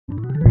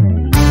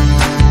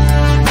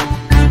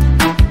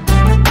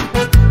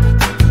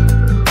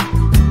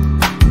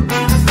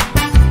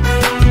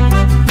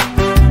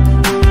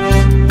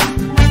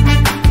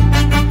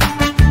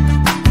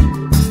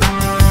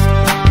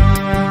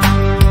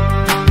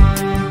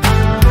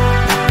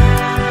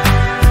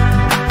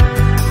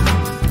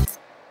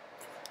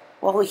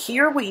Well,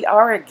 here we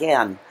are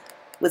again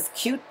with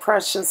cute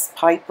Precious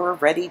Piper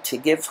ready to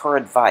give her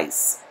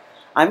advice.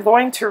 I'm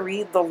going to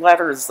read the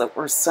letters that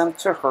were sent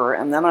to her,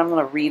 and then I'm going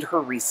to read her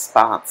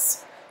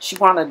response. She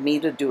wanted me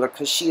to do it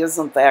because she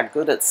isn't that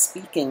good at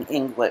speaking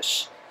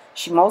English.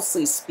 She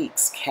mostly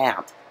speaks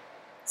cat.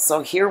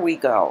 So here we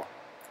go.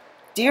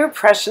 Dear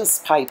Precious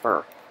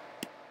Piper,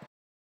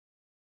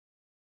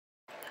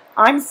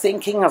 I'm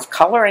thinking of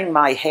coloring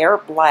my hair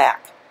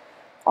black.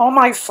 All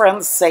my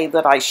friends say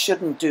that I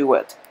shouldn't do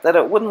it, that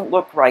it wouldn't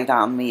look right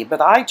on me,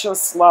 but I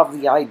just love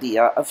the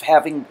idea of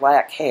having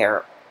black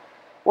hair.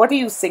 What do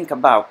you think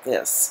about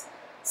this?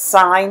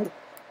 Signed,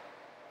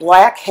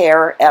 Black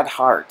Hair at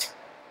Heart.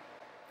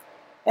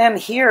 And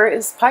here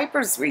is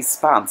Piper's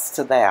response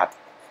to that.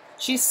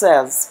 She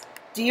says,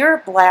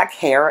 Dear Black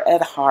Hair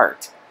at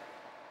Heart,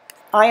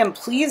 I am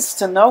pleased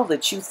to know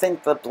that you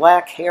think that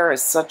black hair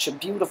is such a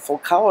beautiful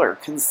color,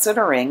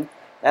 considering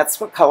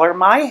that's what color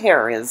my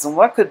hair is, and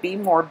what could be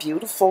more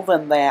beautiful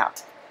than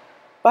that?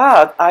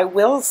 But I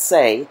will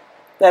say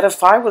that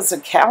if I was a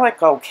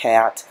calico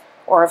cat,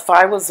 or if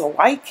I was a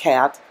white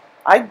cat,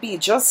 I'd be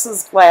just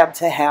as glad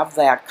to have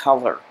that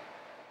color.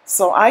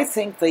 So I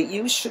think that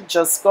you should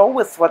just go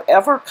with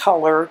whatever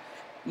color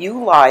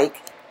you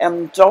like,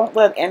 and don't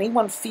let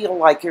anyone feel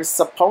like you're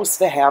supposed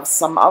to have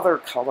some other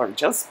color.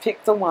 Just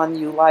pick the one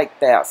you like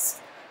best.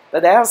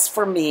 But as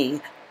for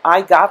me,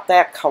 I got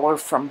that color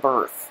from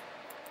birth.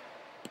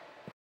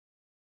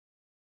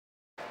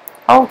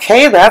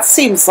 Okay, that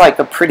seems like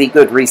a pretty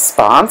good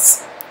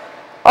response.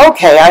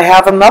 Okay, I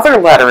have another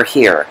letter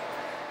here.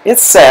 It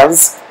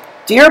says,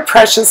 Dear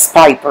Precious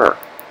Piper,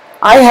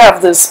 I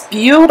have this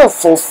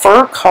beautiful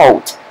fur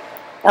coat,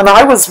 and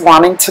I was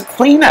wanting to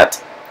clean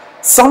it.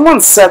 Someone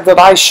said that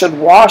I should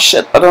wash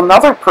it, but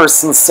another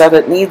person said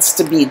it needs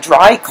to be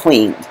dry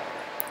cleaned.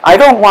 I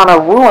don't want to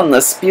ruin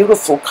this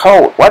beautiful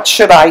coat. What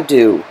should I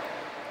do?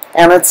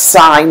 And it's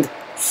signed,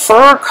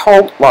 Fur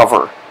Coat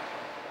Lover.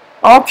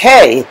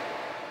 Okay.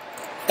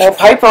 Well,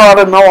 Piper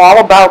ought to know all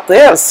about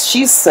this.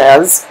 She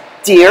says,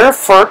 Dear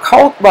Fur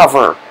Coat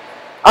Lover,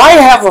 I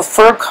have a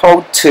fur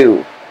coat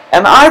too,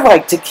 and I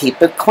like to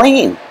keep it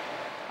clean.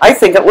 I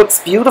think it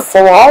looks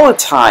beautiful all the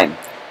time,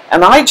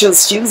 and I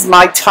just use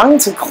my tongue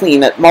to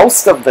clean it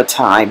most of the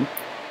time.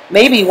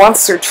 Maybe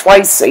once or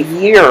twice a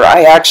year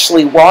I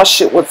actually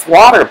wash it with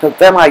water, but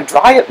then I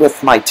dry it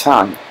with my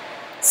tongue.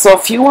 So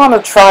if you want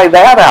to try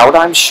that out,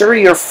 I'm sure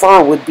your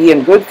fur would be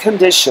in good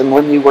condition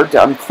when you were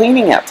done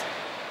cleaning it.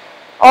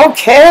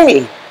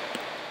 Okay.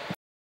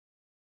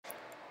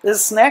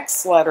 This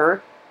next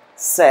letter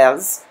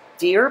says,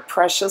 Dear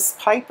Precious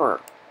Piper,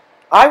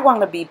 I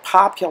want to be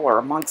popular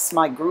amongst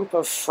my group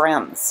of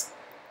friends.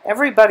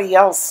 Everybody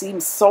else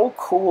seems so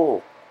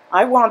cool.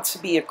 I want to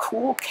be a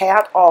cool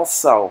cat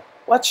also.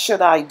 What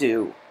should I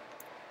do?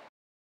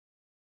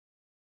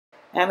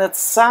 And it's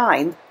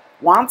signed,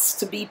 Wants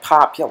to be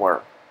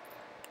Popular.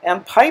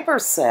 And Piper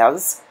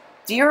says,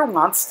 Dear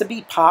Wants to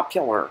be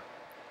Popular,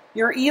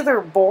 you're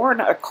either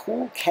born a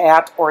cool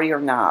cat or you're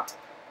not.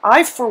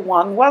 I, for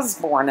one, was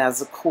born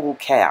as a cool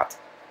cat.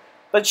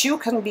 But you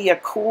can be a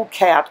cool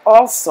cat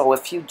also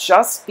if you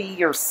just be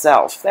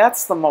yourself.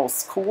 That's the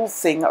most cool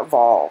thing of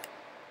all.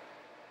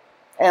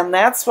 And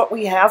that's what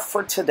we have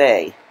for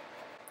today.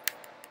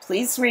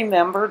 Please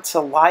remember to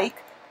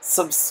like,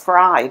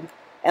 subscribe,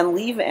 and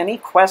leave any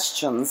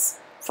questions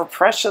for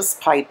Precious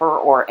Piper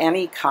or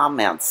any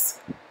comments.